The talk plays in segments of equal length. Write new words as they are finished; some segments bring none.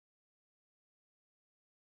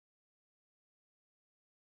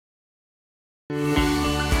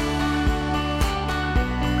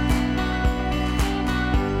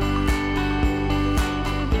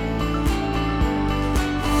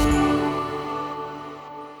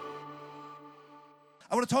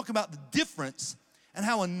I want to talk about the difference and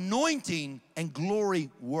how anointing and glory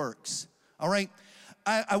works, all right?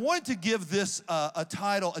 I wanted to give this a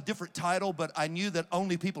different title, but I knew that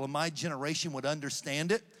only people of my generation would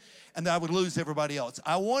understand it and that I would lose everybody else.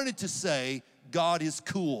 I wanted to say, God is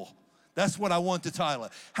cool. That's what I want to title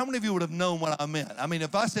it. How many of you would have known what I meant? I mean,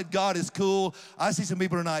 if I said God is cool, I see some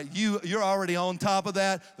people tonight, you're already on top of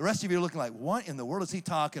that. The rest of you are looking like, what in the world is he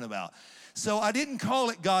talking about? So I didn't call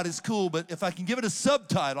it God is cool, but if I can give it a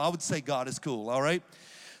subtitle, I would say God is cool, all right?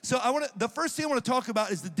 So the first thing I want to talk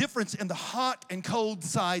about is the difference in the hot and cold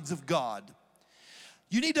sides of God.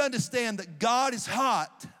 You need to understand that God is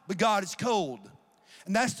hot, but God is cold.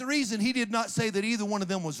 And that's the reason he did not say that either one of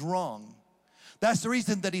them was wrong. That's the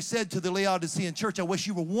reason that he said to the Laodicean church, I wish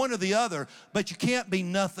you were one or the other, but you can't be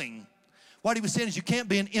nothing. What he was saying is you can't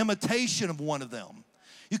be an imitation of one of them.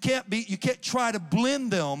 You can't try to blend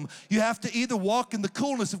them. You have to either walk in the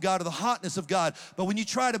coolness of God or the hotness of God. But when you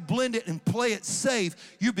try to blend it and play it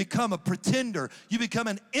safe, you become a pretender. You become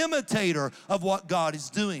an imitator of what God is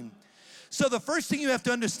doing. So the first thing you have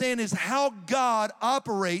to understand is how God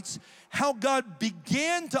operates, how God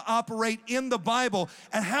began to operate in the Bible,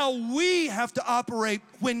 and how we have to operate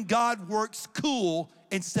when God works cool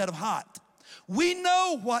instead of hot. We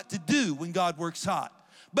know what to do when God works hot,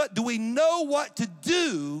 but do we know what to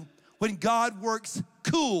do when God works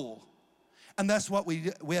cool? And that's what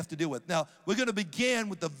we have to deal with. Now, we're going to begin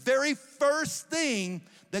with the very first thing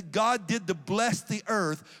that God did to bless the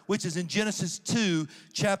earth, which is in Genesis 2,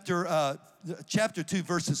 chapter 2,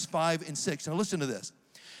 verses 5 and 6. Now listen to this.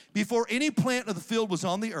 Before any plant of the field was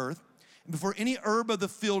on the earth, and before any herb of the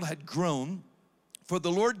field had grown, for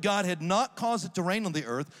the Lord God had not caused it to rain on the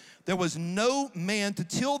earth, there was no man to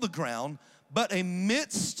till the ground, but a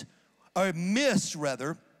mist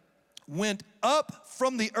went up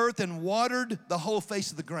from the earth and watered the whole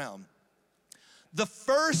face of the ground. The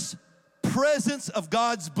first presence of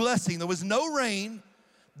God's blessing, there was no rain,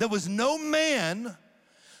 there was no man.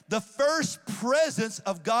 The first presence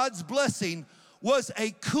of God's blessing was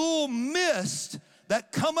a cool mist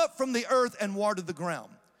that come up from the earth and watered the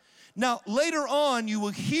ground. Now, later on, you will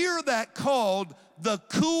hear that called the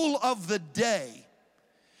cool of the day.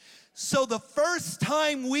 So the first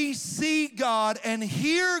time we see God and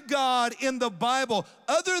hear God in the Bible,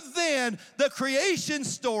 other than the creation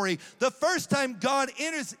story, the first time God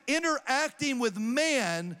enters interacting with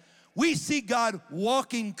man, we see God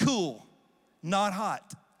walking cool, not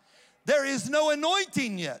hot. There is no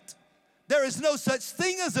anointing yet. There is no such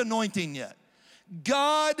thing as anointing yet.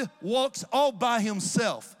 God walks all by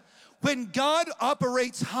himself. When God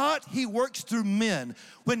operates hot, he works through men.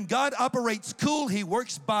 When God operates cool, he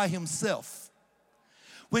works by himself.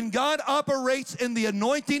 When God operates in the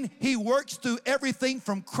anointing, he works through everything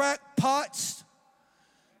from crackpots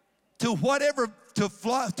to whatever,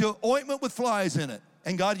 to ointment with flies in it.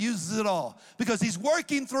 And God uses it all because he's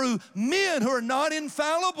working through men who are not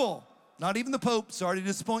infallible. Not even the Pope, sorry to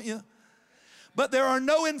disappoint you. But there are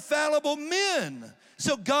no infallible men.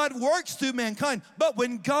 So God works through mankind. But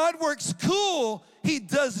when God works cool, he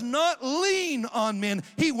does not lean on men.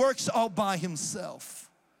 He works all by himself.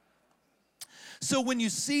 So when you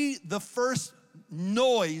see the first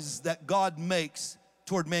noise that God makes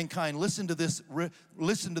toward mankind, listen to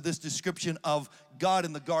this description of God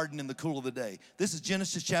in the garden in the cool of the day. This is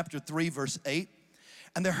Genesis chapter 3, verse 8.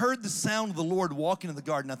 And they heard the sound of the Lord walking in the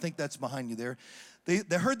garden. I think that's behind you there.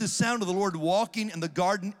 They heard the sound of the Lord walking in the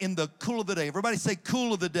garden in the cool of the day. Everybody say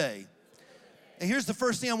cool of the day. And here's the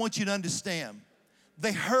first thing I want you to understand.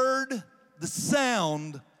 They heard the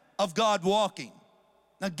sound of God walking.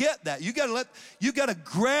 Now get that. You gotta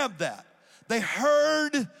grab that. They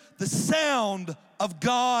heard the sound of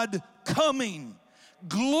God coming.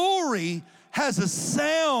 Glory has a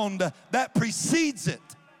sound that precedes it.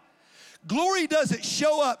 Glory doesn't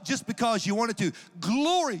show up just because you want it to.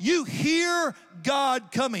 Glory, you hear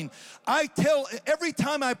God coming. Every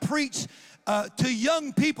time I preach to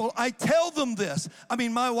young people, I tell them this. I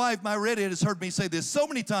mean, my wife, my redhead, has heard me say this so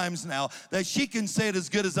many times now that she can say it as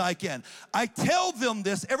good as I can. I tell them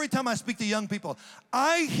this every time I speak to young people.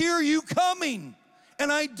 I hear you coming,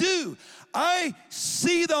 and I do. I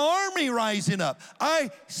see the army rising up.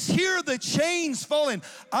 I hear the chains falling.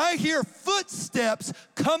 I hear footsteps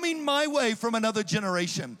coming my way from another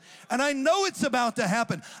generation. And I know it's about to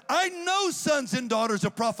happen. I know sons and daughters are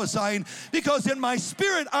prophesying because in my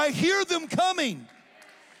spirit I hear them coming.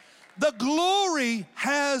 The glory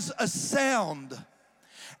has a sound.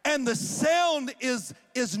 And the sound is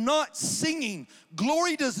not singing.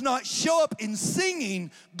 Glory does not show up in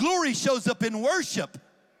singing. Glory shows up in worship.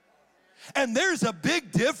 And there's a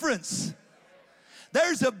big difference.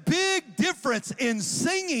 There's a big difference in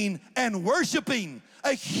singing and worshiping.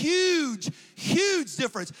 A huge, huge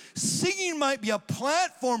difference. Singing might be a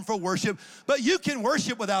platform for worship, but you can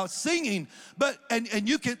worship without singing, but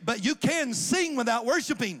you can sing without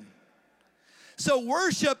worshiping. So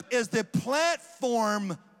worship is the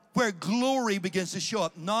platform where glory begins to show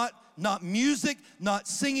up, not music, not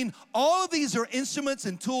singing. All of these are instruments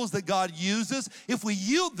and tools that God uses if we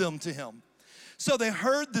yield them to Him. So they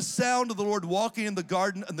heard the sound of the Lord walking in the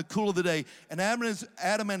garden in the cool of the day, and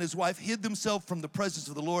Adam and his wife hid themselves from the presence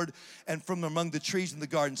of the Lord and from among the trees in the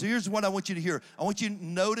garden. So here's what I want you to hear. I want you to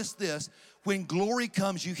notice this. When glory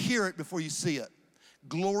comes, you hear it before you see it.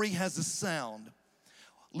 Glory has a sound.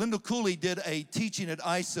 Linda Cooley did a teaching at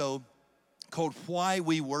ISO called Why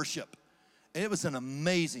We Worship. And it was an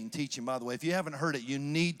amazing teaching, by the way. If you haven't heard it, you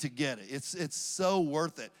need to get it. It's so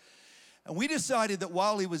worth it. And we decided that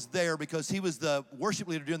while he was there, because he was the worship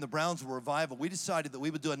leader during the Brownsville revival, we decided that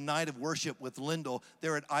we would do a night of worship with Lyndall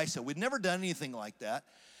there at ISO. We'd never done anything like that.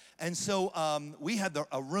 And so we had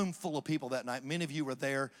a room full of people that night. Many of you were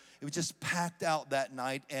there. It was just packed out that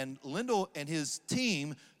night. And Lyndall and his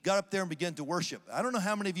team got up there and began to worship. I don't know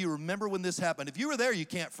how many of you remember when this happened. If you were there, you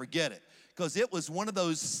can't forget it, because it was one of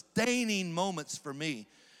those staining moments for me.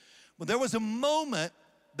 But there was a moment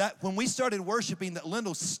that when we started worshiping, that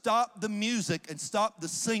Lyndall stopped the music and stopped the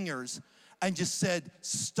singers and just said,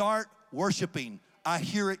 "Start worshiping. I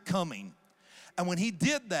hear it coming." And when he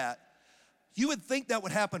did that, you would think that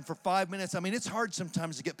would happen for 5 minutes. I mean, it's hard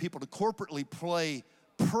sometimes to get people to corporately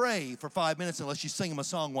pray for 5 minutes unless you sing them a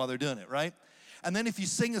song while they're doing it, right? And then if you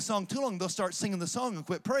sing a song too long, they'll start singing the song and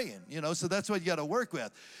quit praying, so that's what you got to work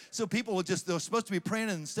with. So people they're supposed to be praying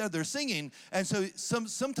and instead they're singing. And so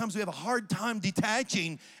sometimes we have a hard time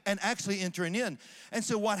detaching and actually entering in. And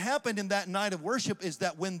so what happened in that night of worship is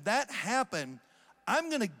that when that happened, I'm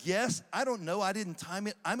going to guess, I don't know, I didn't time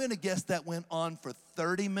it. I'm going to guess that went on for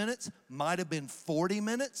 30 minutes, might have been 40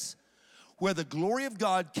 minutes, where the glory of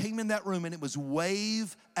God came in that room, and it was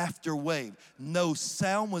wave after wave. No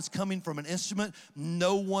sound was coming from an instrument.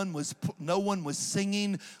 No one was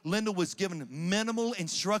singing. Linda was given minimal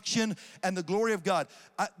instruction, and the glory of God.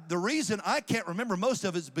 The reason I can't remember most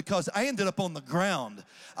of it is because I ended up on the ground.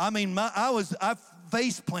 I mean, I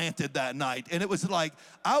face planted that night, and it was like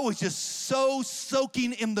I was just so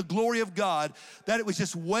soaking in the glory of God that it was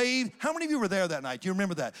just wave. How many of you were there that night? Do you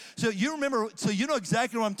remember that? So you know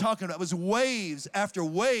exactly what I'm talking about. It was waves after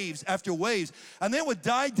waves after waves, and then it would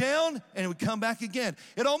die down and it would come back again.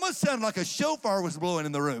 It almost sounded like a shofar was blowing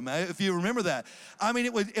in the room, if you remember that. I mean,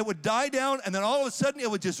 it would die down, and then all of a sudden it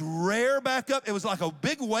would just rear back up. It was like a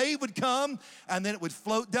big wave would come, and then it would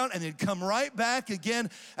float down, and it'd come right back again,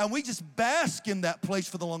 and we just bask in that place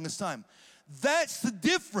for the longest time. That's the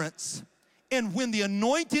difference in when the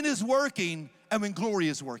anointing is working and when glory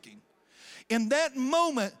is working. In that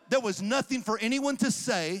moment, there was nothing for anyone to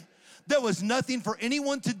say. There was nothing for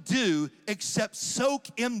anyone to do except soak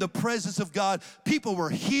in the presence of God. People were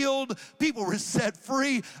healed. People were set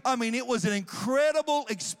free. I mean, it was an incredible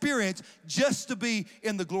experience just to be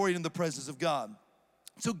in the glory and in the presence of God.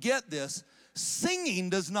 So get this. Singing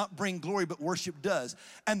does not bring glory, but worship does.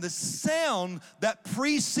 And the sound that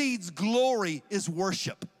precedes glory is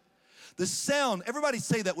worship. The sound, everybody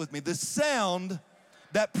say that with me. The sound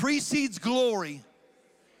that precedes glory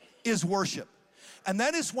is worship. And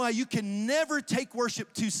that is why you can never take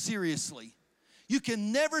worship too seriously. You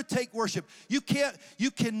can never take worship. You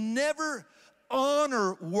can never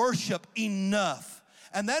honor worship enough.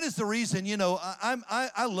 And that is the reason,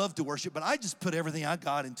 I love to worship, but I just put everything I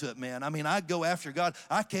got into it, man. I mean, I go after God.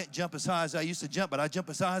 I can't jump as high as I used to jump, but I jump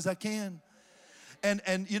as high as I can. And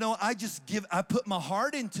I put my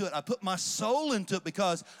heart into it. I put my soul into it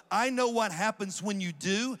because I know what happens when you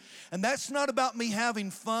do. And that's not about me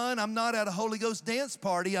having fun. I'm not at a Holy Ghost dance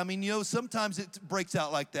party. I mean, sometimes it breaks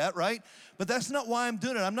out like that, right? But that's not why I'm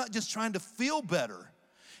doing it. I'm not just trying to feel better.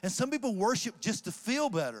 And some people worship just to feel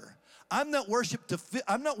better. I'm not worshiping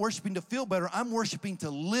to feel better. I'm worshiping to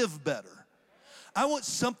live better. I want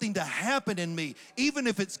something to happen in me, even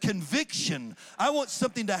if it's conviction. I want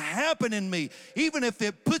something to happen in me, even if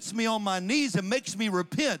it puts me on my knees and makes me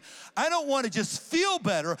repent. I don't want to just feel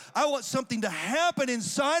better. I want something to happen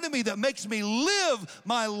inside of me that makes me live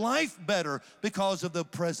my life better because of the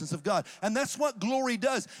presence of God. And that's what glory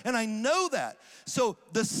does. And I know that. So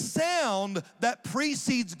the sound that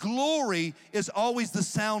precedes glory is always the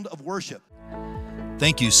sound of worship.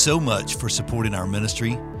 Thank you so much for supporting our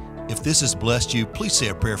ministry. If this has blessed you, please say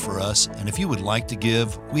a prayer for us. And if you would like to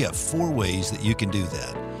give, we have 4 ways that you can do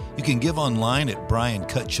that. You can give online at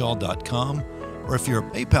briancutshaw.com, or if you're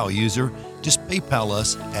a PayPal user, just PayPal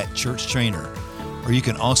us at Church Trainer. or you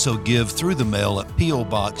can also give through the mail at P.O.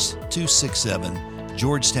 Box 267,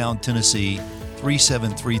 Georgetown, Tennessee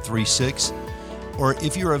 37336. Or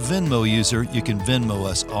if you're a Venmo user, you can Venmo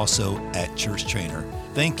us also at Church Trainer.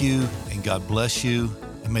 Thank you, and God bless you,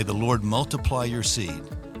 and may the Lord multiply your seed.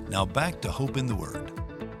 Now back to Hope in the Word.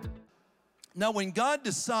 Now, when God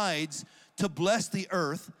decides to bless the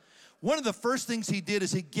earth, one of the first things he did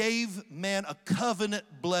is he gave man a covenant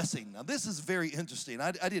blessing. Now, this is very interesting.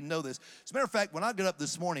 I didn't know this. As a matter of fact, when I got up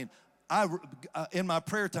this morning, in my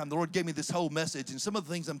prayer time, the Lord gave me this whole message, and some of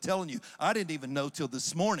the things I'm telling you, I didn't even know till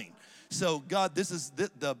this morning. So, God, this is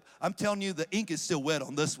I'm telling you, the ink is still wet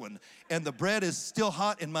on this one, and the bread is still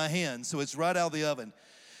hot in my hand, so it's right out of the oven.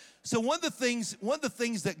 So one of the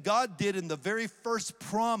things that God did in the very first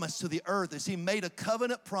promise to the earth is he made a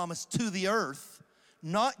covenant promise to the earth,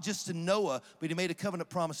 not just to Noah, but he made a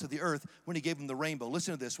covenant promise to the earth when he gave him the rainbow.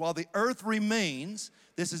 Listen to this. While the earth remains,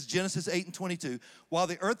 this is Genesis 8:22, while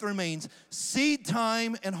the earth remains, seed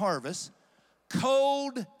time and harvest,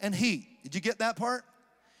 cold and heat. Did you get that part?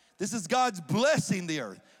 This is God's blessing the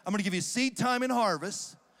earth. I'm going to give you seed time and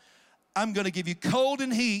harvest. I'm going to give you cold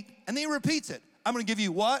and heat. And then he repeats it. I'm going to give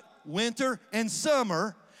you what? Winter and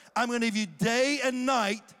summer. I'm going to give you day and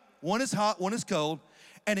night. One is hot, one is cold,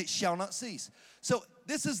 and it shall not cease. So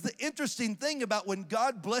this is the interesting thing about when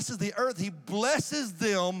God blesses the earth. He blesses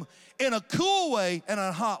them in a cool way and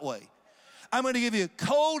a hot way. I'm going to give you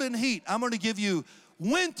cold and heat. I'm going to give you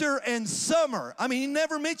winter and summer. I mean, he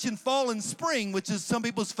never mentioned fall and spring, which is some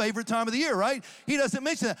people's favorite time of the year, right? He doesn't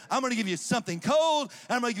mention that. I'm going to give you something cold,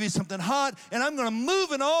 and I'm going to give you something hot, and I'm going to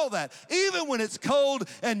move in all that. Even when it's cold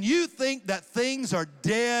and you think that things are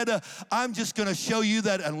dead, I'm just going to show you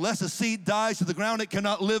that unless a seed dies to the ground, it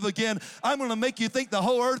cannot live again. I'm going to make you think the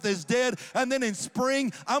whole earth is dead, and then in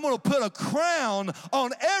spring, I'm going to put a crown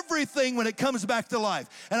on everything when it comes back to life.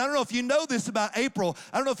 And I don't know if you know this about April.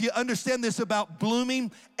 I don't know if you understand this about blooming.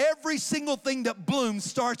 Every single thing that blooms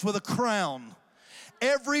starts with a crown.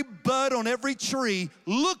 Every bud on every tree,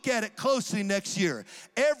 look at it closely next year.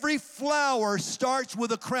 Every flower starts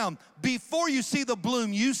with a crown. Before you see the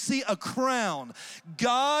bloom, you see a crown.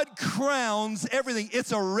 God crowns everything.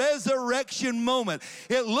 It's a resurrection moment.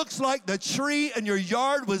 It looks like the tree in your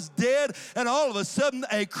yard was dead, and all of a sudden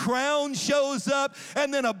a crown shows up,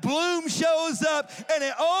 and then a bloom shows up, and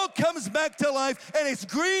it all comes back to life, and it's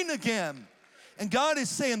green again. And God is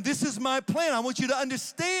saying, this is my plan. I want you to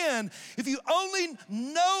understand, if you only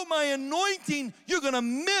know my anointing, you're going to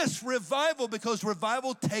miss revival, because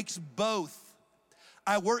revival takes both.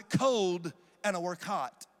 I work cold and I work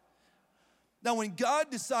hot. Now, when God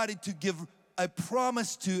decided to give a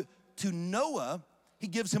promise to Noah, he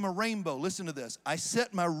gives him a rainbow. Listen to this. I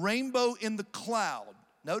set my rainbow in the cloud.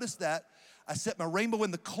 Notice that. I set my rainbow in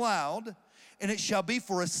the cloud, and it shall be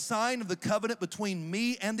for a sign of the covenant between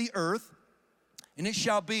me and the earth. And it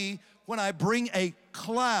shall be when I bring a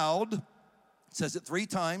cloud, it says it 3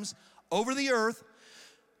 times, over the earth,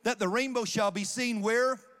 that the rainbow shall be seen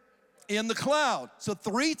where? In the cloud. So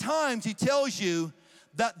 3 times he tells you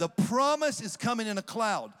that the promise is coming in a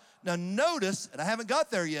cloud. Now notice, and I haven't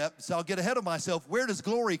got there yet, so I'll get ahead of myself, where does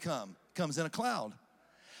glory come? It comes in a cloud.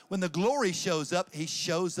 When the glory shows up, he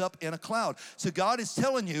shows up in a cloud. So God is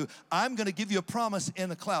telling you, I'm going to give you a promise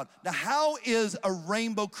in a cloud. Now, how is a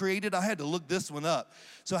rainbow created? I had to look this one up.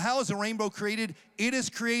 So how is a rainbow created? It is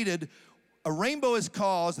created, a rainbow is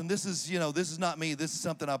caused, and this is not me. This is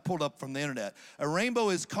something I pulled up from the internet. A rainbow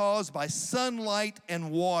is caused by sunlight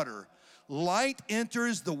and water. Light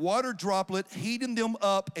enters the water droplet, heating them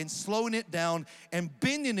up and slowing it down and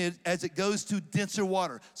bending it as it goes to denser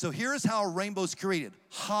water. So here's how a rainbow is created.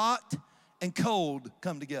 Hot and cold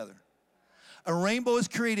come together. A rainbow is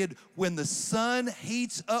created when the sun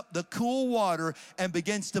heats up the cool water and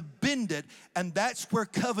begins to bend it, and that's where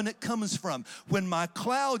covenant comes from. When my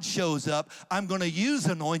cloud shows up, I'm going to use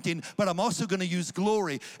anointing, but I'm also going to use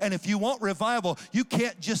glory. And if you want revival, you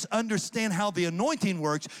can't just understand how the anointing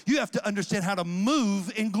works. You have to understand how to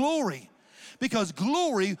move in glory, because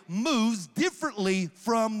glory moves differently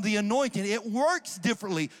from the anointing. It works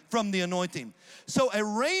differently from the anointing. So a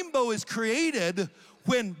rainbow is created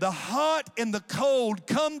when the hot and the cold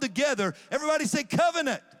come together. Everybody say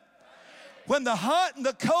covenant. When the hot and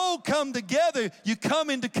the cold come together, you come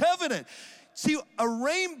into covenant. See, a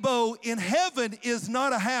rainbow in heaven is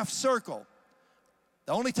not a half circle.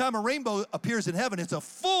 The only time a rainbow appears in heaven, it's a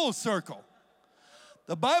full circle.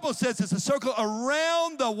 The Bible says it's a circle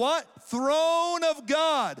around the what? Throne of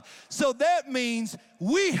God. So that means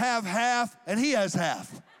we have half and he has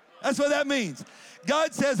half. That's what that means.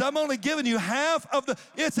 God says, I'm only giving you half of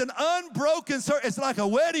it's an unbroken, it's like a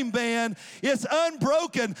wedding band. It's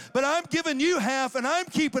unbroken, but I'm giving you half and I'm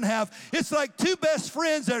keeping half. It's like two best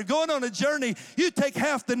friends that are going on a journey. You take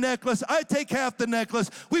half the necklace, I take half the necklace.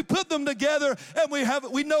 We put them together and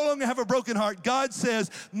we no longer have a broken heart. God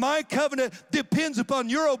says, my covenant depends upon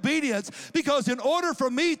your obedience, because in order for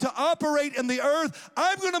me to operate in the earth,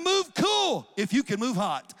 I'm going to move cool if you can move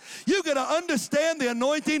hot. You've got to understand the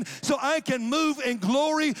anointing so I can move in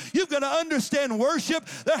glory. You've got to understand worship.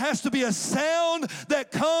 There has to be a sound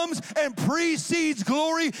that comes and precedes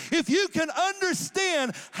glory. If you can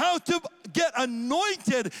understand how to get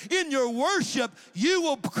anointed in your worship, you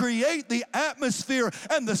will create the atmosphere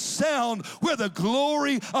and the sound where the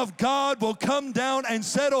glory of God will come down and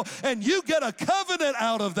settle, and you get a covenant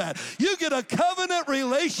out of that. You get a covenant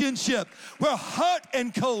relationship where hot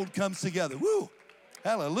and cold comes together. Woo!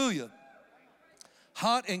 Hallelujah.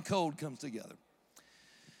 Hot and cold comes together.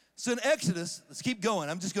 So in Exodus, let's keep going.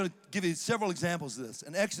 I'm just going to give you several examples of this.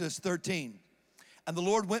 In Exodus 13, and the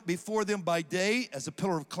Lord went before them by day as a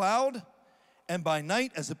pillar of cloud, and by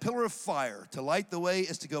night as a pillar of fire. To light the way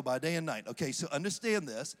is to go by day and night. Okay, so understand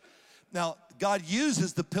this. Now, God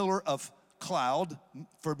uses the pillar of cloud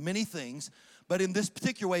for many things, but in this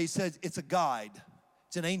particular way, he says it's a guide.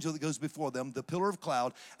 It's an angel that goes before them, the pillar of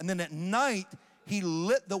cloud. And then at night, he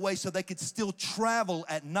lit the way so they could still travel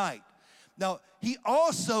at night. Now, he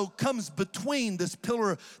also comes between this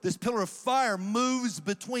pillar of fire moves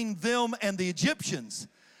between them and the Egyptians.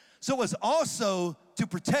 So it was also to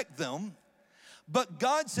protect them. But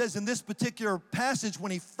God says in this particular passage,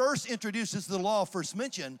 when he first introduces the law first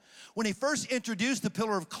mentioned, when he first introduced the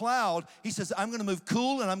pillar of cloud, he says, I'm gonna move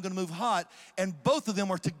cool and I'm gonna move hot, and both of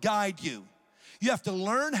them are to guide you. You have to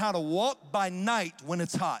learn how to walk by night when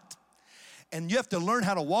it's hot. And you have to learn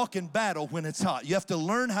how to walk in battle when it's hot. You have to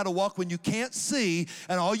learn how to walk when you can't see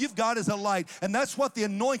and all you've got is a light. And that's what the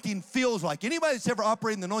anointing feels like. Anybody that's ever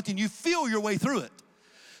operated in the anointing, you feel your way through it.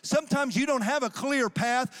 Sometimes you don't have a clear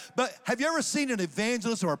path, but have you ever seen an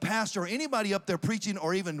evangelist or a pastor or anybody up there preaching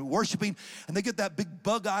or even worshiping, and they get that big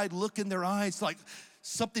bug-eyed look in their eyes like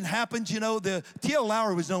something happens, you know? The T.L.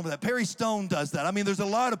 Lowry was known for that. Perry Stone does that. I mean, there's a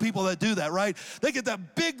lot of people that do that, right? They get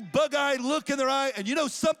that big bug-eyed look in their eye, and you know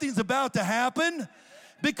something's about to happen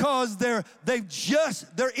because they're in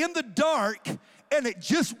the dark, and they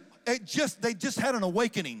just had an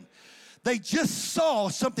awakening. They just saw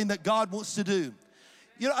something that God wants to do.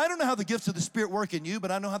 You know, I don't know how the gifts of the Spirit work in you,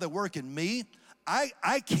 but I know how they work in me.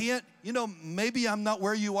 I can't, you know, maybe I'm not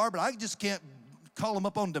where you are, but I just can't call them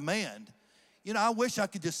up on demand. You know, I wish I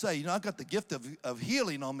could just say, you know, I've got the gift of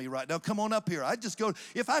healing on me right now. Come on up here. I'd just go,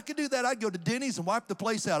 if I could do that, I'd go to Denny's and wipe the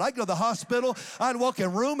place out. I'd go to the hospital. I'd walk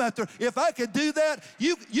in room after. If I could do that,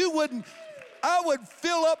 you wouldn't. I would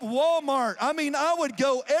fill up Walmart. I mean, I would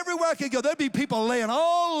go everywhere I could go. There'd be people laying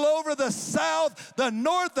all over the South, the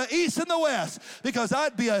North, the East, and the West, because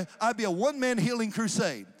I'd be a one-man healing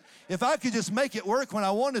crusade. If I could just make it work when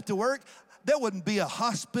I want it to work, there wouldn't be a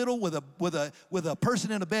hospital with a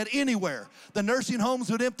person in a bed anywhere. The nursing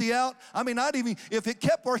homes would empty out. I mean, if it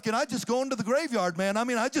kept working, I'd just go into the graveyard, man. I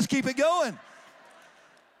mean, I'd just keep it going.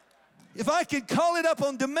 If I could call it up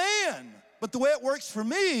on demand. But the way it works for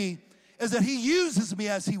me is that he uses me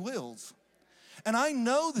as he wills. And I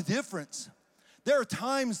know the difference. There are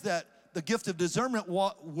times that the gift of discernment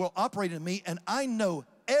will operate in me, and I know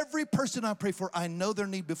every person I pray for, I know their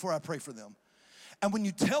need before I pray for them. And when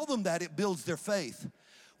you tell them that, it builds their faith.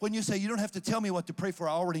 When you say, you don't have to tell me what to pray for,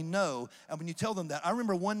 I already know. And when you tell them that, I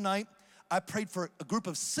remember one night I prayed for a group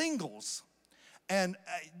of singles, and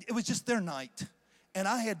it was just their night. And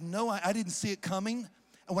I didn't see it coming.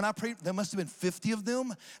 And when I prayed, there must have been 50 of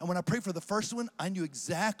them. And when I prayed for the first one, I knew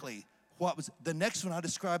exactly what was. The next one, I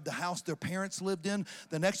described the house their parents lived in.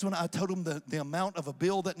 The next one, I told them the amount of a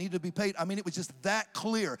bill that needed to be paid. I mean, it was just that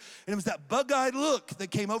clear. And it was that bug-eyed look that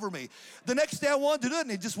came over me. The next day, I wanted to do it,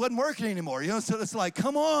 and it just wasn't working anymore. You know, so it's like,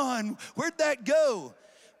 come on, where'd that go?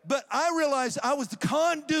 But I realized I was the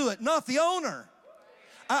conduit, not the owner.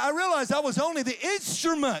 I realized I was only the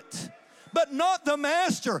instrument, but not the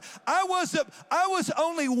master. I was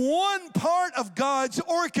only one part of God's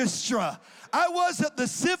orchestra. I wasn't the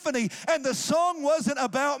symphony, and the song wasn't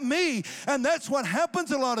about me. And that's what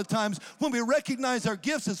happens a lot of times when we recognize our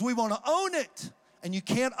gifts, is we want to own it. And you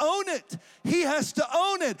can't own it. He has to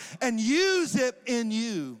own it and use it in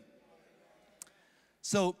you.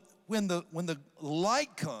 So when the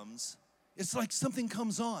light comes, it's like something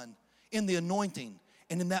comes on in the anointing.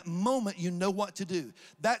 And in that moment, you know what to do.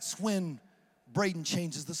 That's when Braden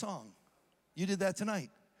changes the song. You did that tonight.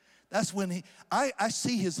 That's when I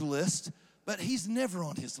see his list, but he's never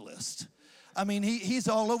on his list. I mean, he's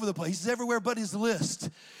all over the place. He's everywhere but his list.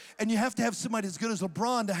 And you have to have somebody as good as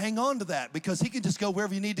LeBron to hang on to that, because he can just go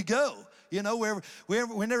wherever you need to go. You know,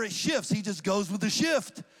 whenever it shifts, he just goes with the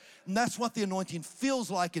shift. And that's what the anointing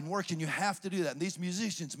feels like and works, and you have to do that. And these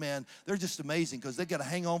musicians, man, they're just amazing, because they got to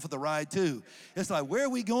hang on for the ride too. It's like, where are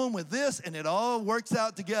we going with this? And it all works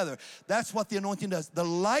out together. That's what the anointing does. The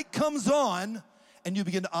light comes on, and you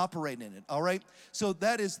begin to operate in it, all right? So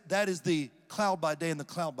that is the cloud by day and the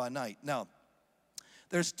cloud by night. Now,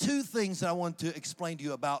 there's two things that I want to explain to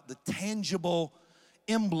you about the tangible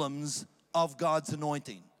emblems of God's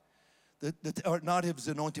anointing. Or not his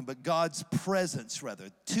anointing, but God's presence,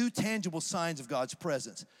 rather. Two tangible signs of God's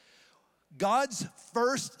presence. God's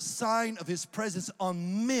first sign of his presence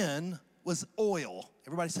on men was oil.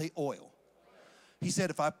 Everybody say oil. He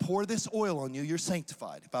said, if I pour this oil on you, you're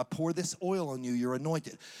sanctified. If I pour this oil on you, you're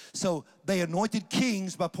anointed. So they anointed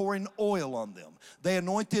kings by pouring oil on them. They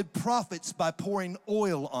anointed prophets by pouring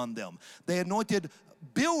oil on them. They anointed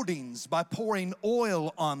buildings by pouring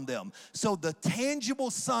oil on them. So the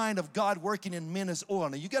tangible sign of God working in men is oil.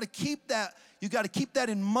 Now you got to keep that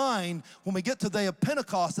in mind when we get to the day of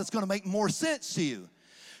Pentecost. That's going to make more sense to you.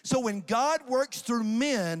 So when God works through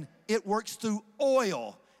men, it works through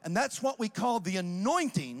oil. And that's what we call the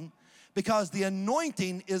anointing, because the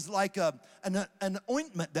anointing is like an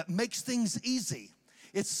ointment that makes things easy.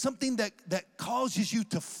 It's something that causes you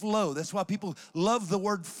to flow. That's why people love the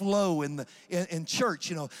word flow in church.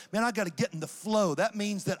 You know, man, I got to get in the flow. That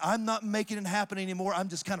means that I'm not making it happen anymore. I'm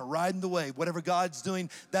just kind of riding the wave. Whatever God's doing,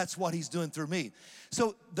 that's what he's doing through me.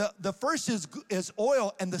 So the first is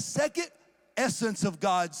oil, and the second essence of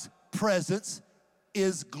God's presence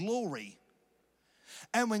is glory.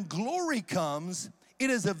 And when glory comes, it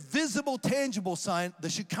is a visible, tangible sign. The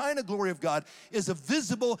Shekinah glory of God is a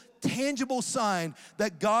visible, tangible sign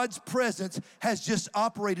that God's presence has just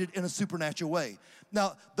operated in a supernatural way.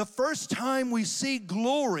 Now, the first time we see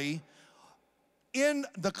glory in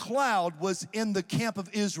the cloud was in the camp of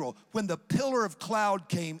Israel, when the pillar of cloud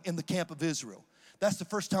came in the camp of Israel. That's the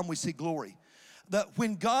first time we see glory.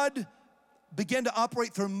 When God began to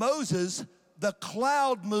operate through Moses, the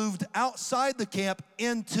cloud moved outside the camp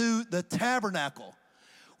into the tabernacle.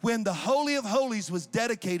 When the Holy of Holies was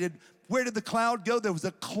dedicated, where did the cloud go? There was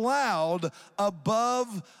a cloud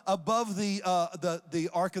above the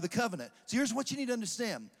Ark of the Covenant. So here's what you need to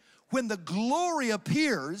understand. When the glory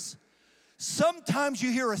appears, sometimes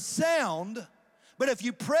you hear a sound, but if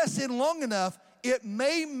you press in long enough, it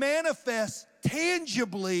may manifest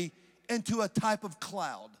tangibly into a type of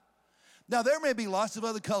cloud. Now, there may be lots of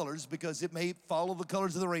other colors, because it may follow the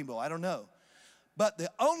colors of the rainbow. I don't know. But the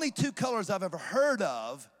only two colors I've ever heard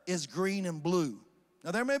of is green and blue.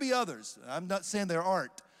 Now, there may be others. I'm not saying there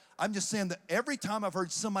aren't. I'm just saying that every time I've heard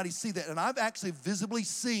somebody see that, and I've actually visibly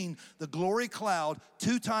seen the glory cloud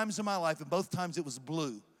 2 times in my life, and both times it was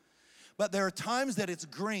blue. But there are times that it's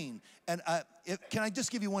green. And can I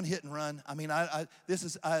just give you one hit and run? I mean, I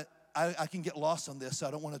can get lost on this, so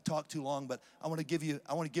I don't want to talk too long, but I want to give you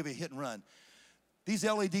a hit and run. These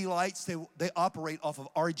LED lights, they operate off of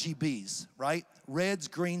RGBs, right? Reds,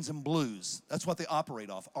 greens, and blues. That's what they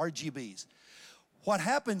operate off, RGBs. What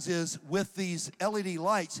happens is, with these LED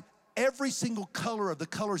lights, every single color of the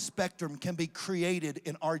color spectrum can be created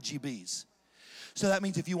in RGBs. So that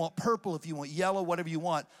means if you want purple, if you want yellow, whatever you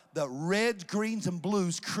want, the reds, greens, and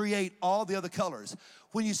blues create all the other colors.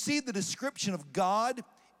 When you see the description of God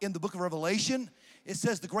in the book of Revelation, it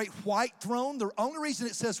says the great white throne. The only reason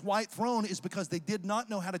it says white throne is because they did not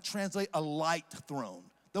know how to translate a light throne.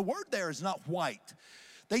 The word there is not white.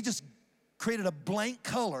 They just created a blank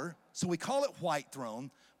color, so we call it white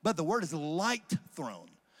throne, but the word is light throne.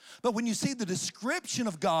 But when you see the description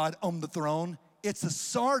of God on the throne, it's a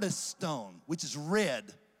sardis stone, which is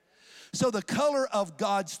red. So the color of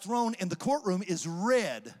God's throne in the courtroom is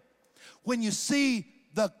red. When you see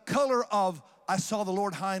the color of, I saw the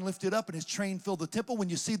Lord high and lifted up, and his train filled the temple. When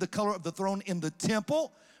you see the color of the throne in the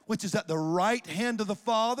temple, which is at the right hand of the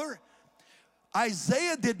Father,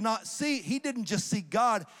 Isaiah he didn't just see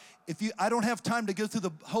God. I don't have time to go through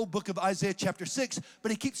the whole book of Isaiah chapter 6, but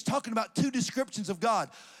he keeps talking about 2 descriptions of God.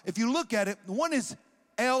 If you look at it, one is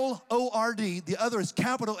L-O-R-D, the other is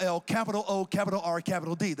capital L, capital O, capital R,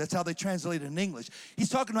 capital D. That's how they translate it in English. He's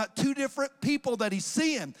talking about 2 different people that he's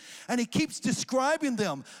seeing, and he keeps describing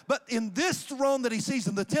them. But in this throne that he sees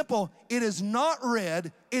in the temple, it is not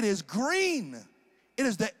red, it is green. It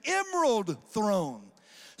is the emerald throne.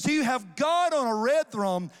 So you have God on a red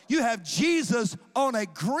throne, you have Jesus on a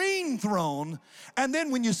green throne, and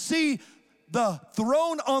then when you see the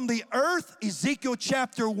throne on the earth, Ezekiel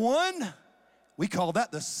chapter 1, we call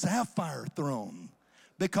that the sapphire throne.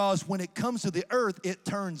 because when it comes to the earth, it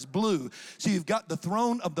turns blue. So you've got the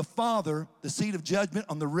throne of the Father, the seat of judgment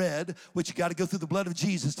on the red, which you got to go through the blood of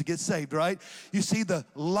Jesus to get saved, right? You see the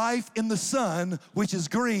life in the sun, which is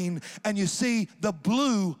green, and you see the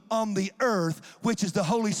blue on the earth, which is the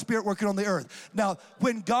Holy Spirit working on the earth. Now,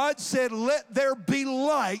 when God said, let there be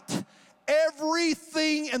light,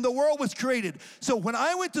 everything in the world was created. So when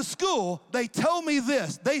I went to school, they told me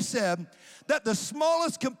this. They said that the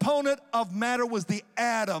smallest component of matter was the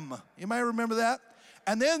atom. You might remember that?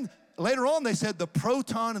 And then later on, they said the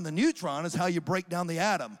proton and the neutron is how you break down the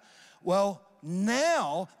atom. Well,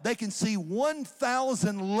 now they can see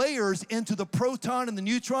 1,000 layers into the proton and the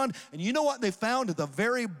neutron. And you know what they found at the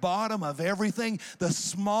very bottom of everything? The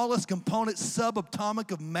smallest component,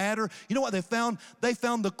 subatomic of matter. You know what they found? They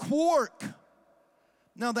found the quark.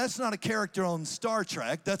 Now, that's not a character on Star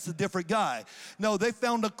Trek. That's a different guy. No, they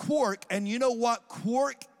found a quark. And you know what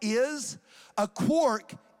quark is? A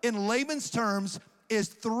quark, in layman's terms, is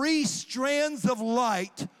 3 strands of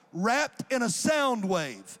light wrapped in a sound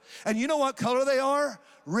wave. And you know what color they are?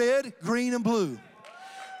 Red, green, and blue.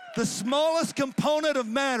 The smallest component of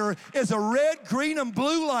matter is a red, green, and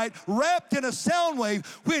blue light wrapped in a sound wave.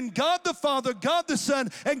 When God the Father, God the Son,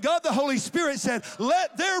 and God the Holy Spirit said,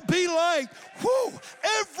 let there be light, whoo,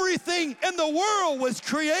 everything in the world was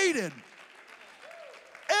created.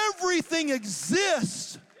 Everything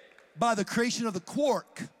exists by the creation of the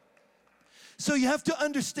quark. So you have to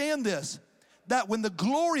understand this, that when the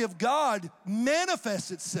glory of God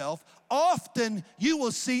manifests itself, often you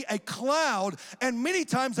will see a cloud, and many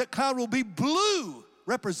times that cloud will be blue,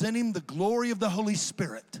 representing the glory of the Holy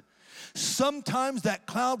Spirit. Sometimes that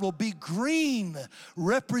cloud will be green,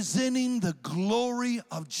 representing the glory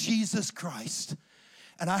of Jesus Christ.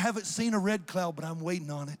 And I haven't seen a red cloud, but I'm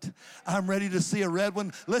waiting on it. I'm ready to see a red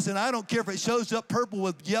one. Listen, I don't care if it shows up purple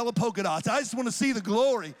with yellow polka dots. I just want to see the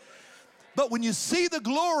glory. But when you see the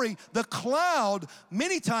glory, the cloud,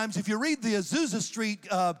 many times if you read the Azusa Street,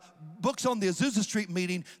 books on the Azusa Street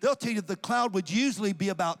meeting, they'll tell you the cloud would usually be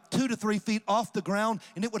about 2 to 3 feet off the ground,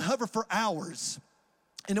 and it would hover for hours.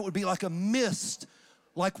 And it would be like a mist,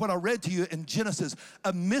 like what I read to you in Genesis,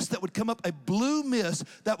 a mist that would come up, a blue mist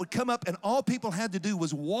that would come up, and all people had to do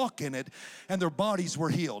was walk in it, and their bodies were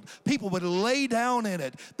healed. People would lay down in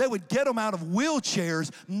it. They would get them out of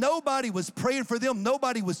wheelchairs. Nobody was praying for them.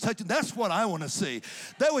 Nobody was touching. That's what I want to see.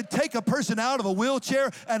 They would take a person out of a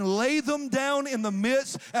wheelchair and lay them down in the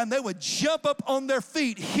midst, and they would jump up on their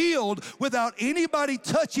feet, healed, without anybody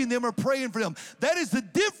touching them or praying for them. That is the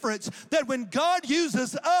difference, that when God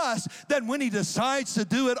uses us, than when He decides to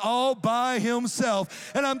do it all by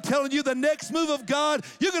Himself. And I'm telling you, the next move of God,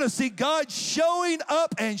 you're going to see God showing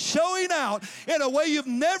up and showing out in a way you've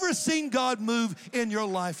never seen God move in your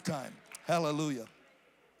lifetime. Hallelujah.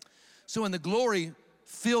 So when the glory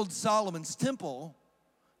filled Solomon's temple,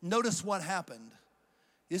 notice what happened.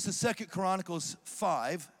 This is 2 Chronicles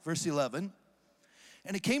 5, verse 11.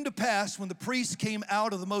 And it came to pass when the priests came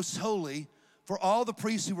out of the most holy, for all the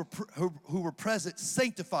priests who were present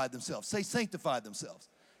sanctified themselves. Say, sanctified themselves.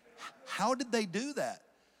 How did they do that?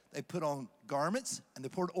 They put on garments and they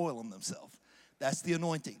poured oil on themselves. That's the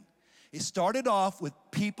anointing. It started off with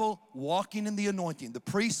people walking in the anointing. The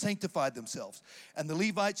priests sanctified themselves. And the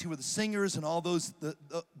Levites, who were the singers, and all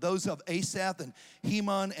those of Asaph and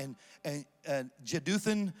Heman and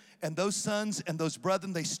Jeduthun, and those sons and those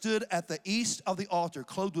brethren, they stood at the east of the altar,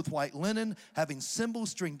 clothed with white linen, having cymbals,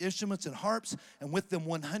 stringed instruments, and harps, and with them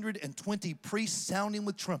 120 priests sounding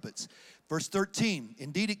with trumpets. Verse 13,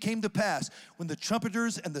 indeed it came to pass when the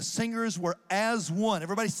trumpeters and the singers were as one.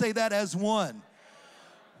 Everybody say that, as one.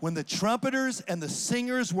 When the trumpeters and the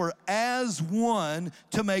singers were as one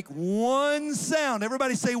to make one sound.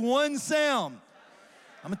 Everybody say one sound.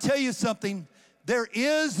 I'm gonna tell you something. There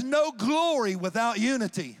is no glory without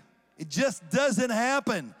unity. It just doesn't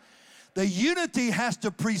happen. The unity has to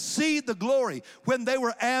precede the glory. When they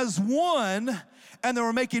were as one, and they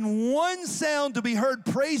were making one sound to be heard,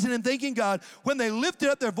 praising and thanking God, when they lifted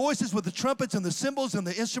up their voices with the trumpets and the cymbals and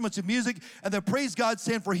the instruments of music, and they praised God,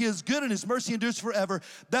 saying, for He is good and His mercy endures forever,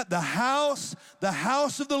 that the house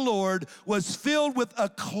of the Lord was filled with a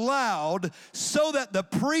cloud, so that the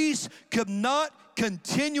priests could not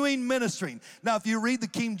continuing ministering. Now, if you read the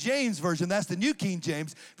King James Version, that's the New King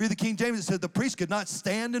James. If you read the King James, it says the priests could not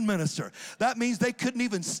stand and minister. That means they couldn't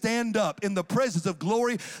even stand up. In the presence of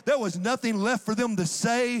glory, there was nothing left for them to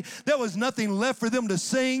say. There was nothing left for them to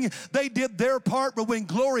sing. They did their part, but when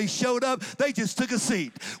glory showed up, they just took a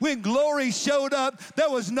seat. When glory showed up, there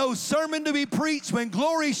was no sermon to be preached. When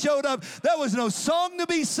glory showed up, there was no song to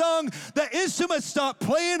be sung. The instruments stopped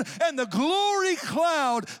playing, and the glory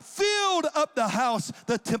cloud filled up the house house,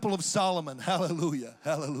 the temple of Solomon. Hallelujah,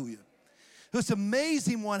 hallelujah. It's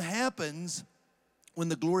amazing what happens when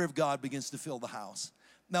the glory of God begins to fill the house.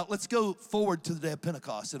 Now, let's go forward to the day of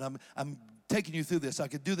Pentecost, and I'm taking you through this. I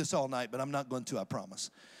could do this all night, but I'm not going to, I promise.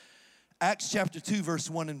 Acts chapter 2, verse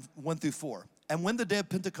 1 through 4. And when the day of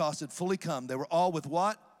Pentecost had fully come, they were all with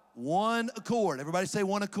what? One accord. Everybody say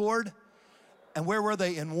one accord. And where were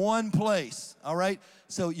they? In one place, all right?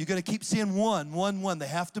 So you're going to keep seeing one. They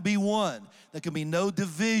have to be one. There can be no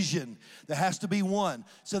division. There has to be one.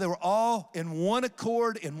 So they were all in one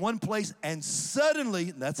accord, in one place, and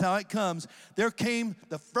suddenly, and that's how it comes, there came,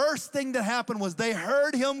 the first thing that happened was they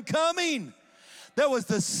heard him coming. There was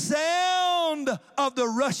the sound of the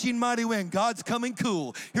rushing mighty wind. God's coming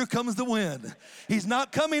cool. Here comes the wind. He's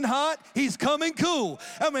not coming hot, he's coming cool.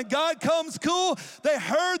 And when God comes cool, they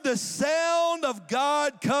heard the sound of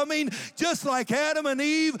God coming, just like Adam and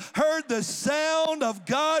Eve heard the sound of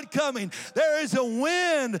God coming. There is a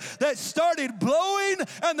wind that started blowing,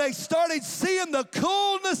 and they started seeing the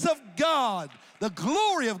coolness of God. The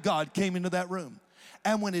glory of God came into that room.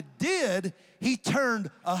 And when it did, he turned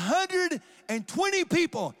 120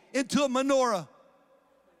 people into a menorah.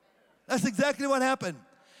 That's exactly what happened.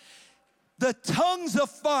 The tongues of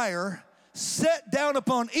fire set down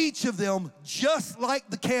upon each of them just like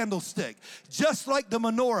the candlestick, just like the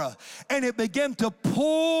menorah, and it began to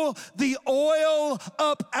pull the oil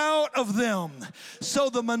up out of them. So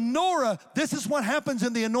the menorah, this is what happens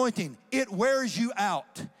in the anointing. It wears you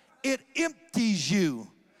out. It empties you.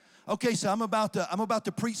 Okay, so I'm about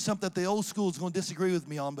to preach something that the old school is going to disagree with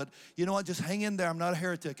me on, but you know what? Just hang in there. I'm not a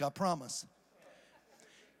heretic, I promise.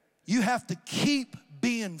 You have to keep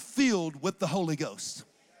being filled with the Holy Ghost.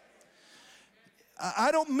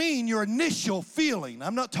 I don't mean your initial feeling.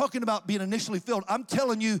 I'm not talking about being initially filled. I'm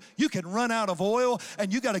telling you, you can run out of oil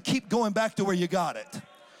and you got to keep going back to where you got it.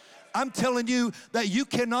 I'm telling you that you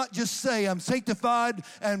cannot just say, I'm sanctified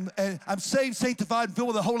and I'm saved, sanctified, and filled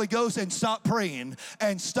with the Holy Ghost, and stop praying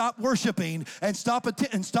and stop worshiping and stop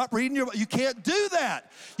reading your. You can't do that.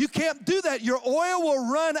 You can't do that. Your oil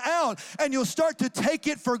will run out and you'll start to take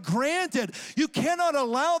it for granted. You cannot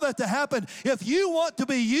allow that to happen. If you want to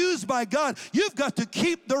be used by God, you've got to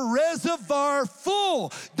keep the reservoir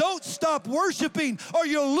full. Don't stop worshiping or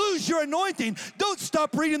you'll lose your anointing. Don't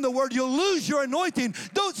stop reading the Word. You'll lose your anointing.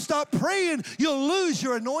 Don't stop praying, you'll lose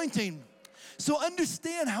your anointing. So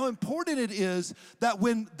understand how important it is that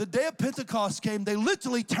when the day of Pentecost came, they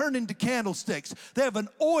literally turned into candlesticks. They have an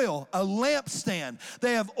oil, a lampstand.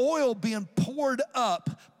 They have oil being poured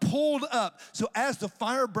up, pulled up. So as the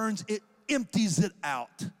fire burns, it empties it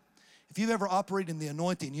out. If you've ever operated in the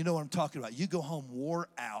anointing, you know what I'm talking about. You go home wore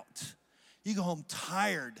out. You go home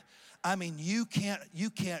tired. I mean, you can't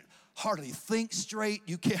hardly think straight.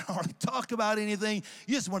 You can't hardly talk about anything.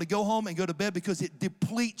 You just want to go home and go to bed because it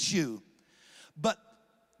depletes you. But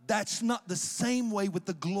that's not the same way with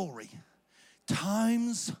the glory.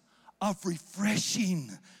 Times of refreshing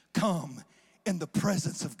come in the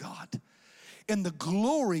presence of God. In the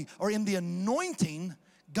glory or in the anointing,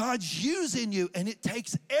 God's using you, and it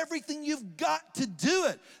takes everything you've got to do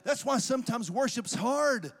it. That's why sometimes worship's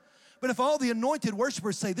hard. But if all the anointed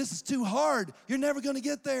worshipers say, this is too hard, you're never going to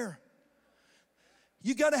get there.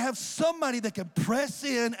 You got to have somebody that can press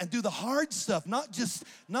in and do the hard stuff, not just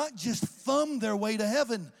thumb their way to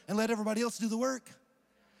heaven and let everybody else do the work.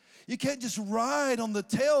 You can't just ride on the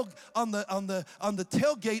tailgate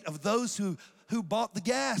of those who bought the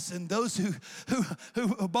gas and those who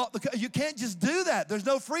bought the. You can't just do that. There's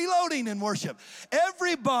no freeloading in worship.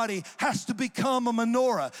 Everybody has to become a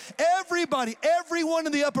menorah. Everyone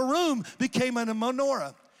in the upper room became a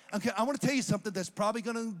menorah. Okay, I want to tell you something that's probably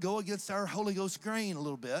going to go against our Holy Ghost grain a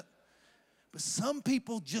little bit. But some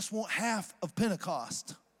people just want half of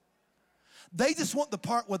Pentecost. They just want the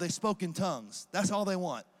part where they spoke in tongues. That's all they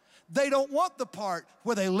want. They don't want the part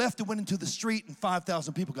where they left and went into the street and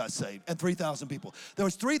 5,000 people got saved and 3,000 people. There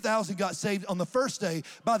was 3,000 got saved on the first day.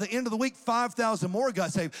 By the end of the week, 5,000 more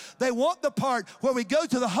got saved. They want the part where we go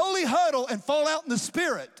to the holy huddle and fall out in the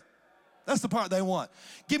Spirit. That's the part they want.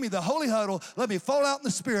 Give me the holy huddle. Let me fall out in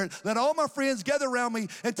the Spirit. Let all my friends gather around me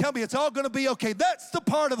and tell me it's all going to be okay. That's the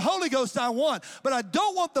part of Holy Ghost I want. But I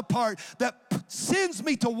don't want the part that sends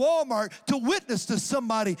me to Walmart to witness to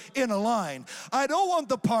somebody in a line. I don't want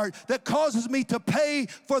the part that causes me to pay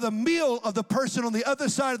for the meal of the person on the other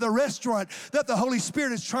side of the restaurant that the Holy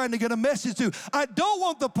Spirit is trying to get a message to. I don't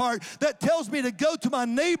want the part that tells me to go to my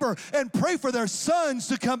neighbor and pray for their sons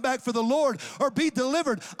to come back for the Lord or be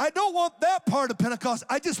delivered. I don't want that part of Pentecost.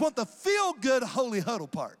 I just want the feel-good holy huddle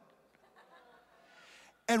part.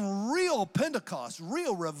 And real Pentecost,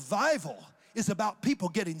 real revival is about people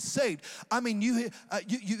getting saved. I mean, you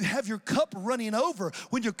have your cup running over.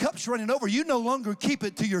 When your cup's running over, you no longer keep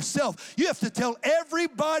it to yourself. You have to tell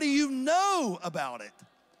everybody you know about it,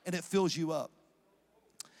 and it fills you up.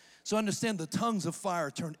 So understand, the tongues of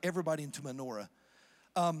fire turned everybody into menorah.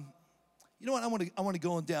 You know what? I want to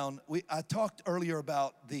go on down. I talked earlier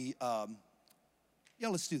about the.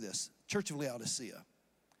 Let's do this. Church of Laodicea.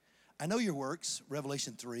 I know your works,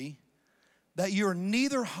 Revelation 3, that you're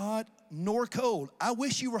neither hot nor cold. I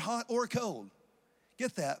wish you were hot or cold.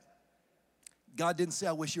 Get that? God didn't say,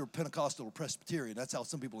 I wish you were Pentecostal or Presbyterian. That's how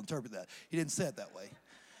some people interpret that. He didn't say it that way.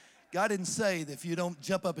 God didn't say that if you don't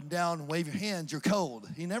jump up and down and wave your hands, you're cold.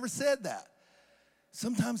 He never said that.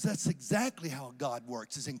 Sometimes that's exactly how God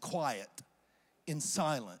works, is in quiet, in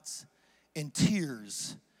silence, in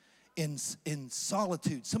tears, in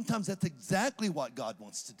solitude. Sometimes that's exactly what God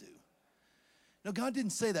wants to do. No, God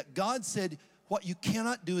didn't say that. God said what you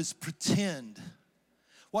cannot do is pretend.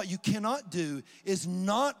 What you cannot do is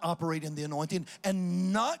not operate in the anointing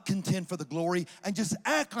and not contend for the glory and just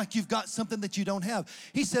act like you've got something that you don't have.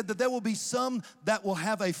 He said that there will be some that will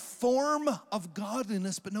have a form of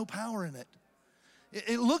godliness but no power in it.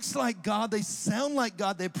 It looks like God, they sound like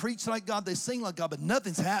God, they preach like God, they sing like God, but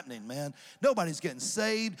nothing's happening, man. Nobody's getting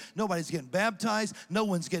saved, nobody's getting baptized, no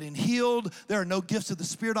one's getting healed, there are no gifts of the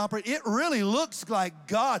Spirit operating. It really looks like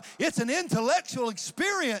God. It's an intellectual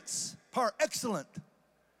experience, par excellent,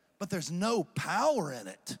 but there's no power in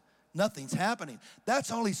it. Nothing's happening. That's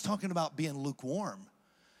all he's talking about, being lukewarm.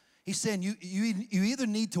 He's saying you either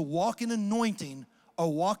need to walk in anointing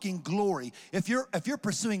or walk in glory. If you're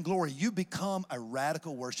pursuing glory, you become a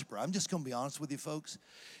radical worshiper. I'm just going to be honest with you, folks.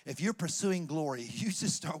 If you're pursuing glory, you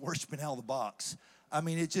just start worshiping out of the box. I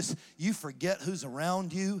mean, you forget who's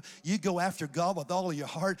around you. You go after God with all of your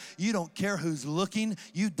heart. You don't care who's looking.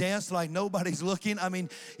 You dance like nobody's looking. I mean,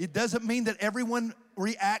 it doesn't mean that everyone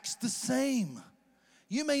reacts the same.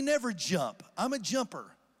 You may never jump. I'm a jumper.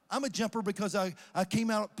 I'm a jumper because I came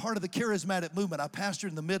out part of the charismatic movement. I pastored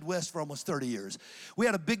in the Midwest for almost 30 years. We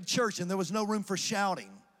had a big church and there was no room for shouting.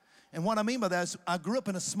 And what I mean by that is I grew up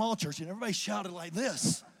in a small church and everybody shouted like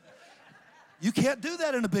this. You can't do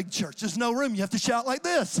that in a big church. There's no room. You have to shout like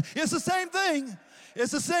this. It's the same thing.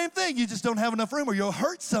 It's the same thing. You just don't have enough room or you'll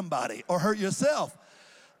hurt somebody or hurt yourself.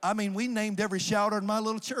 I mean, we named every shouter in my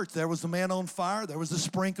little church. There was the man on fire. There was the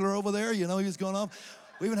sprinkler over there. You know, he was going off.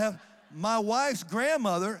 We even have... My wife's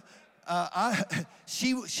grandmother,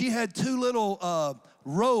 she had two little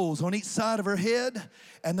rows on each side of her head,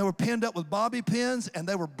 and they were pinned up with bobby pins, and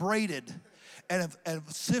they were braided. And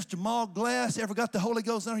if Sister Maud Glass ever got the Holy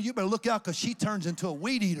Ghost on her, you better look out because she turns into a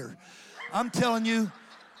weed eater. I'm telling you,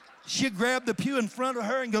 she'd grab the pew in front of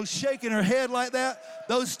her and go shaking her head like that.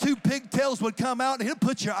 Those two pigtails would come out, and it'd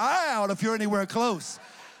put your eye out if you're anywhere close.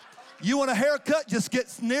 You want a haircut, just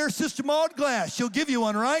get near Sister Maud Glass. She'll give you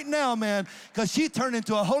one right now, man, because she turned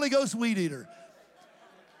into a Holy Ghost weed eater.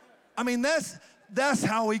 I mean, that's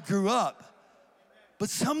how we grew up. But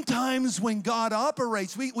sometimes when God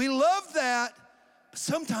operates, we love that. But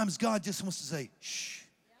sometimes God just wants to say, shh,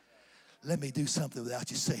 let me do something without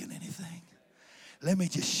you saying anything. Let me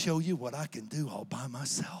just show you what I can do all by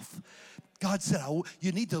myself. God said,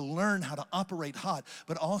 you need to learn how to operate hot,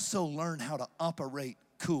 but also learn how to operate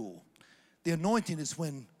cool. The anointing is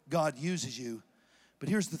when God uses you. But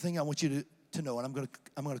here's the thing I want you to know, and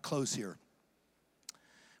I'm going to close here.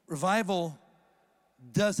 Revival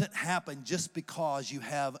doesn't happen just because you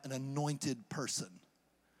have an anointed person.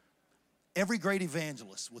 Every great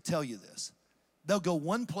evangelist will tell you this. They'll go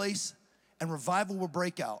one place and revival will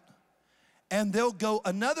break out. And they'll go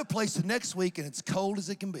another place the next week and it's cold as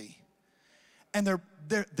it can be. And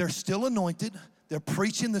they're still anointed. They're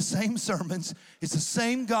preaching the same sermons. It's the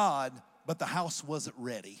same God, but the house wasn't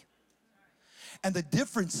ready. And the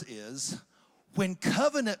difference is when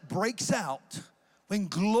covenant breaks out, when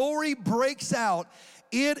glory breaks out,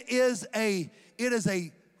 it is a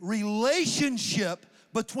relationship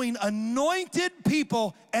between anointed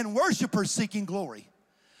people and worshipers seeking glory.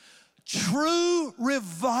 True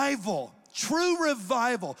revival.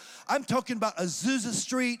 I'm talking about Azusa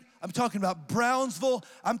Street. I'm talking about Brownsville.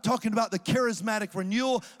 I'm talking about the charismatic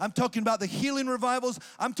renewal. I'm talking about the healing revivals.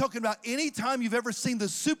 I'm talking about any time you've ever seen the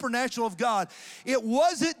supernatural of God. It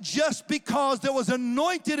wasn't just because there was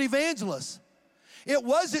anointed evangelists. It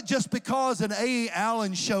wasn't just because an A.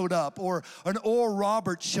 Allen showed up or an Oral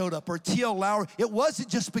Roberts showed up or T.L. Lowry. It wasn't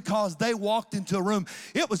just because they walked into a room.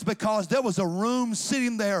 It was because there was a room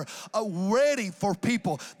sitting there ready for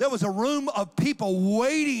people. There was a room of people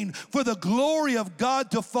waiting for the glory of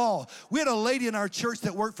God to fall. We had a lady in our church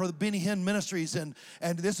that worked for the Benny Hinn Ministries, and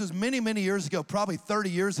this was many, many years ago, probably 30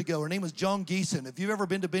 years ago. Her name was Joan Geeson. If you've ever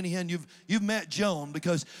been to Benny Hinn, you've met Joan,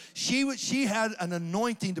 because she had an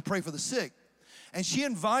anointing to pray for the sick. And she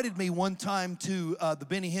invited me one time to the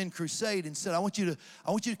Benny Hinn Crusade and said, I want you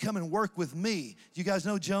to come and work with me. Do you guys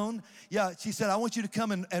know Joan? Yeah, she said, I want you to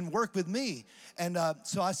come and work with me. And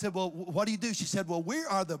so I said, well, what do you do? She said, well, we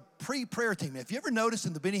are the pre-prayer team. If you ever notice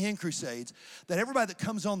in the Benny Hinn Crusades that everybody that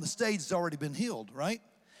comes on the stage has already been healed, right?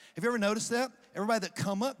 Have you ever noticed that? Everybody that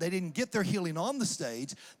come up, they didn't get their healing on the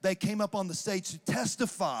stage. They came up on the stage to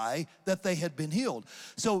testify that they had been healed.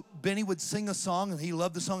 So Benny would sing a song, and he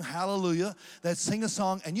loved the song Hallelujah. They'd sing a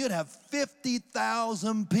song, and you'd have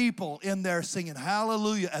 50,000 people in there singing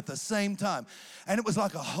Hallelujah at the same time. And it was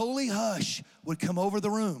like a holy hush would come over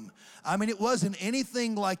the room. I mean, it wasn't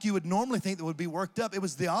anything like you would normally think that would be worked up. It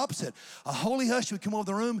was the opposite. A holy hush would come over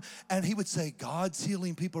the room, and he would say, God's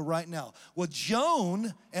healing people right now. Well,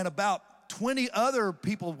 Joan and about 20 other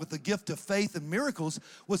people with the gift of faith and miracles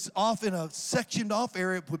was off in a sectioned off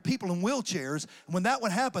area with people in wheelchairs. And when that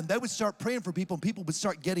would happen, they would start praying for people, and people would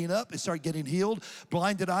start getting up and start getting healed.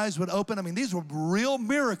 Blinded eyes would open. I mean, these were real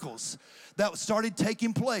miracles that started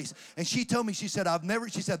taking place. And she told me, she said,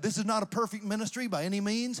 this is not a perfect ministry by any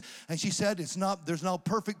means. And she said, there's no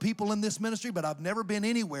perfect people in this ministry, but I've never been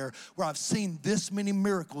anywhere where I've seen this many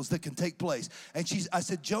miracles that can take place. And I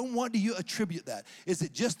said, Joan, what do you attribute that? Is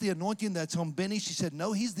it just the anointing that's on Benny? She said,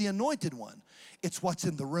 no, he's the anointed one. It's what's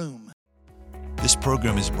in the room. This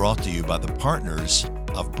program is brought to you by the partners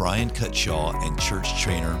of Brian Cutshaw and Church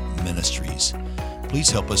Trainer Ministries. Please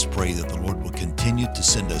help us pray that the Lord will continue to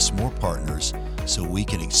send us more partners so we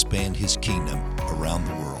can expand His kingdom around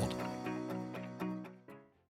the world.